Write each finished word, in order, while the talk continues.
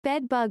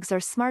Bed bugs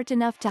are smart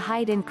enough to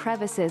hide in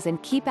crevices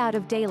and keep out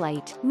of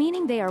daylight,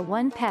 meaning they are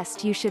one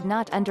pest you should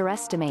not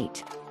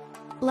underestimate.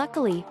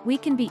 Luckily, we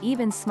can be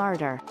even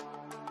smarter.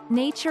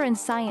 Nature and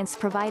science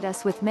provide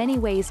us with many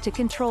ways to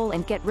control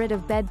and get rid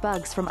of bed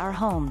bugs from our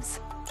homes.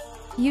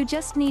 You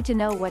just need to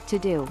know what to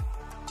do.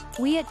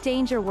 We at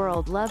Danger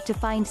World love to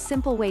find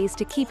simple ways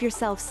to keep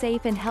yourself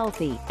safe and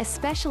healthy,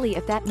 especially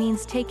if that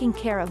means taking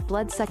care of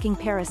blood-sucking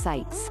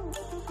parasites.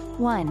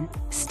 1.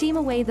 Steam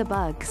away the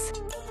bugs.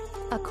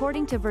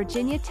 According to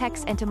Virginia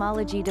Tech's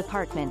entomology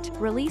department,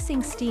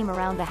 releasing steam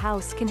around the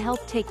house can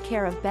help take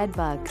care of bed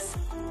bugs.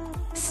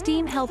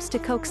 Steam helps to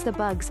coax the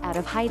bugs out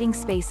of hiding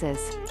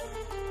spaces.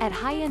 At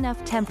high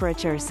enough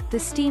temperatures, the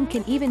steam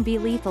can even be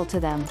lethal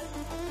to them.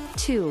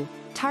 2.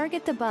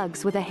 Target the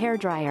bugs with a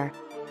hairdryer.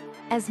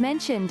 As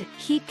mentioned,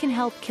 heat can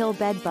help kill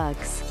bed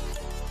bugs.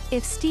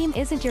 If steam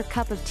isn't your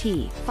cup of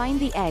tea, find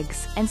the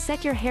eggs, and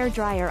set your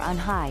hairdryer on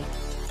high.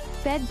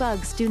 Bed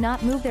bugs do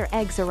not move their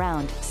eggs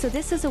around, so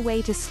this is a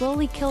way to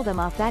slowly kill them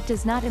off that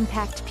does not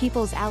impact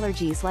people's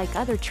allergies like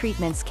other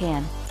treatments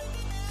can.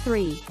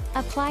 3.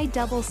 Apply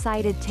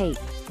double-sided tape.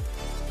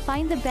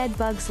 Find the bed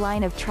bug's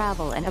line of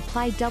travel and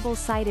apply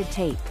double-sided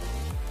tape.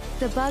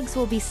 The bugs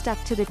will be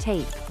stuck to the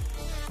tape.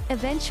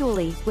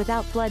 Eventually,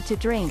 without blood to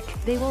drink,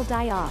 they will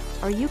die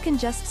off, or you can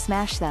just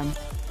smash them.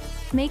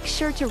 Make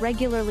sure to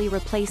regularly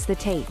replace the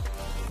tape.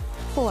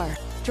 4.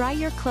 Dry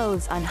your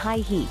clothes on high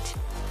heat.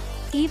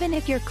 Even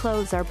if your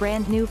clothes are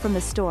brand new from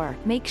the store,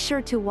 make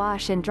sure to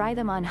wash and dry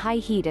them on high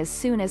heat as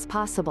soon as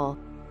possible.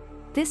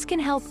 This can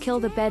help kill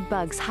the bed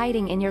bugs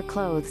hiding in your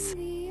clothes.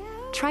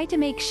 Try to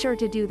make sure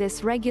to do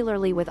this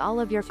regularly with all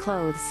of your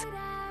clothes.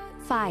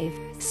 5.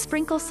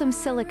 Sprinkle some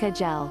silica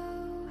gel.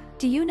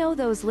 Do you know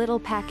those little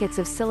packets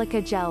of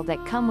silica gel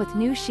that come with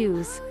new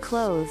shoes,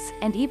 clothes,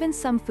 and even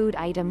some food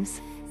items?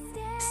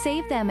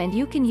 Save them and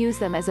you can use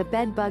them as a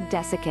bed bug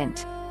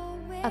desiccant.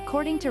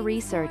 According to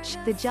research,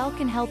 the gel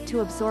can help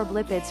to absorb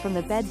lipids from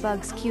the bed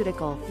bug's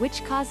cuticle,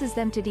 which causes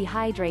them to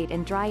dehydrate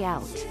and dry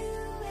out.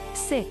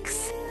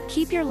 6.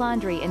 Keep your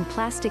laundry in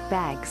plastic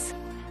bags.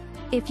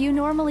 If you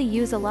normally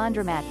use a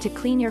laundromat to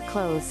clean your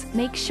clothes,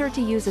 make sure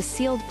to use a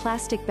sealed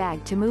plastic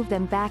bag to move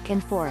them back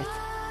and forth.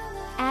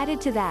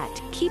 Added to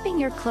that, keeping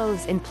your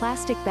clothes in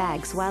plastic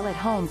bags while at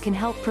home can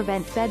help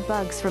prevent bed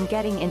bugs from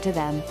getting into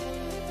them.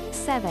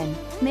 7.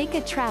 Make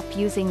a trap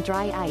using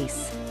dry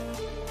ice.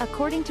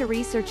 According to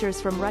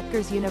researchers from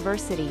Rutgers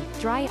University,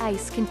 dry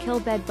ice can kill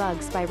bed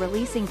bugs by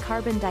releasing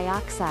carbon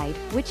dioxide,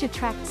 which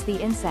attracts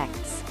the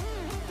insects.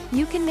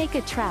 You can make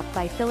a trap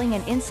by filling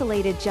an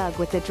insulated jug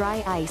with the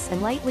dry ice and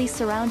lightly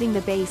surrounding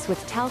the base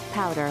with talc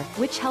powder,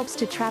 which helps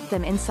to trap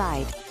them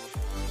inside.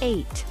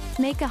 8.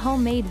 Make a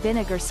homemade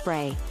vinegar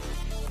spray.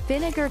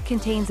 Vinegar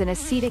contains an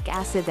acetic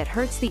acid that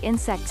hurts the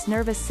insect's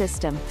nervous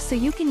system, so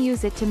you can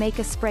use it to make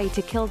a spray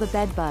to kill the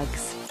bed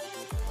bugs.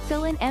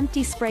 Fill an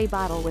empty spray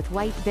bottle with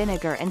white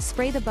vinegar and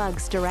spray the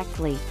bugs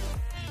directly.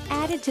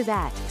 Added to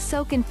that,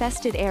 soak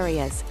infested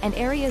areas, and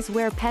areas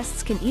where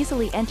pests can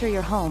easily enter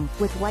your home,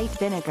 with white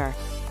vinegar.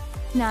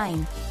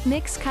 9.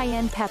 Mix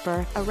cayenne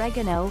pepper,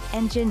 oregano,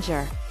 and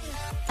ginger.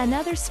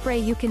 Another spray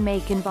you can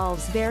make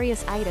involves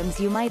various items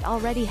you might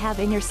already have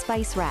in your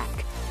spice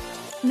rack.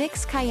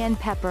 Mix cayenne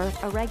pepper,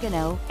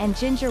 oregano, and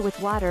ginger with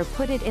water,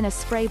 put it in a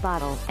spray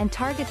bottle, and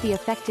target the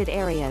affected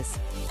areas.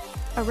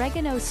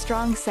 Oregano's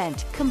strong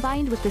scent,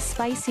 combined with the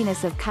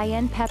spiciness of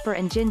cayenne pepper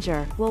and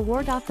ginger, will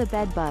ward off the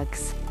bed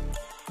bugs.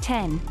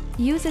 10.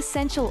 Use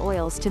essential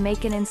oils to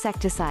make an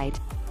insecticide.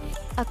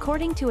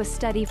 According to a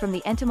study from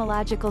the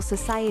Entomological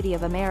Society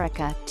of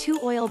America, 2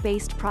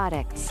 oil-based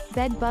products,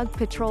 Bed Bug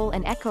Patrol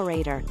and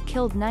Ecorator,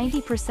 killed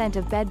 90%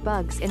 of bed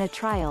bugs in a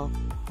trial.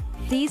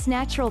 These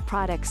natural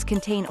products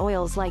contain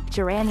oils like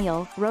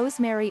geraniol,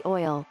 rosemary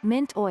oil,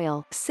 mint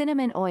oil,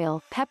 cinnamon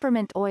oil,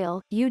 peppermint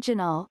oil,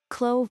 eugenol,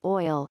 clove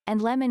oil, and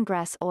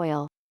lemongrass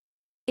oil.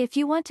 If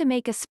you want to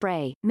make a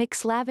spray,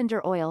 mix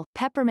lavender oil,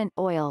 peppermint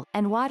oil,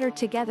 and water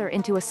together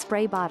into a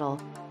spray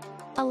bottle.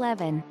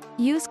 11.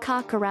 Use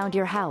caulk around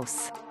your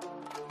house.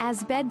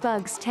 As bed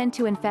bugs tend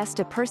to infest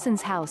a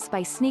person's house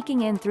by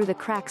sneaking in through the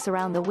cracks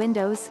around the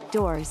windows,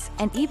 doors,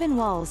 and even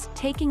walls,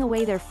 taking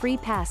away their free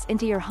pass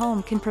into your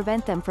home can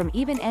prevent them from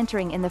even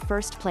entering in the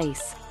first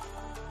place.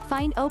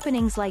 Find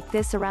openings like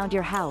this around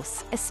your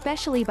house,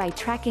 especially by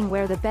tracking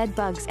where the bed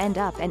bugs end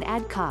up, and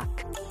add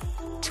caulk.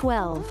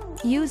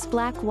 12. Use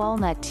black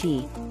walnut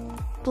tea.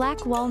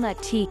 Black walnut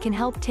tea can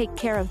help take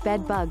care of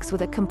bed bugs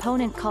with a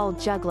component called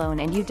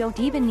juglone, and you don't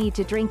even need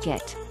to drink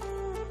it.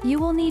 You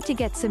will need to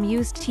get some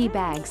used tea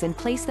bags and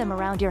place them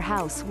around your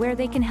house where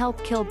they can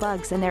help kill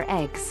bugs and their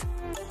eggs.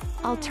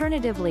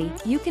 Alternatively,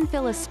 you can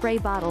fill a spray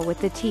bottle with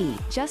the tea,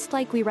 just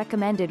like we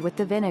recommended with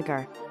the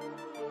vinegar.